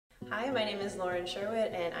Hi, my name is Lauren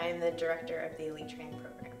Sherwood and I am the director of the Elite Training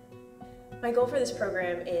Program. My goal for this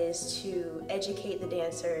program is to educate the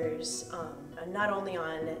dancers not only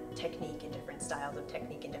on technique and different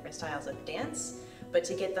styles of dance, but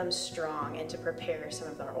to get them strong and to prepare some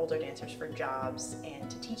of our older dancers for jobs and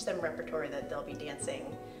to teach them repertoire that they'll be dancing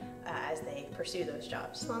as they pursue those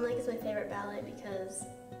jobs. Swan Lake is my favorite ballet because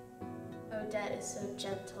Odette is so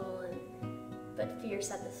gentle but fierce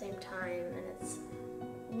at the same time, and it's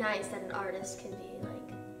nice that an artist can be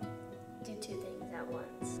do two things at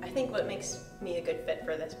once. I think what makes me a good fit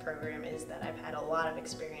for this program is that I've had a lot of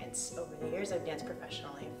experience over the years. I've danced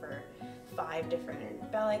professionally for 5 different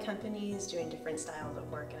ballet companies doing different styles of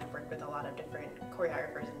work, and I've worked with a lot of different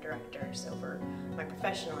choreographers and directors over my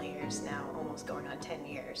professional years now, almost going on 10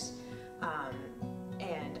 years.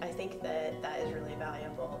 And I think that that is really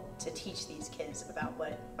valuable to teach these kids about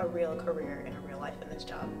what a real career and a real life in this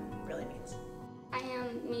job really means. I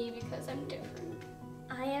am me because I'm different.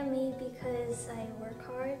 I am me because I work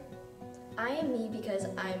hard. I am me because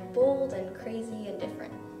I'm bold and crazy and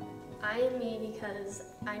different. I am me because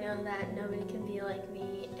I know that nobody can be like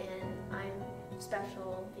me, and I'm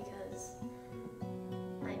special because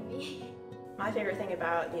I'm me. My favorite thing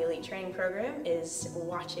about the Elite Training Program is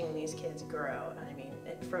watching these kids grow. I mean,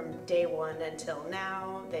 from day one until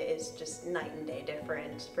now, it is just night and day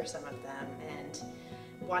different for some of them, and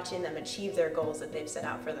watching them achieve their goals that they've set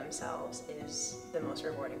out for themselves is the most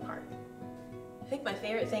rewarding part. I think my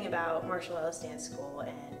favorite thing about Marshall Ellis Dance School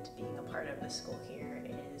and being a part of the school here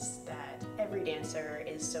is that every dancer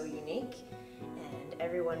is so unique and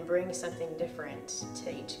everyone brings something different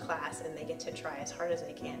to each class, and they get to try as hard as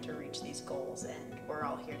they can to reach these goals, and we're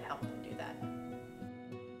all here to help them do that.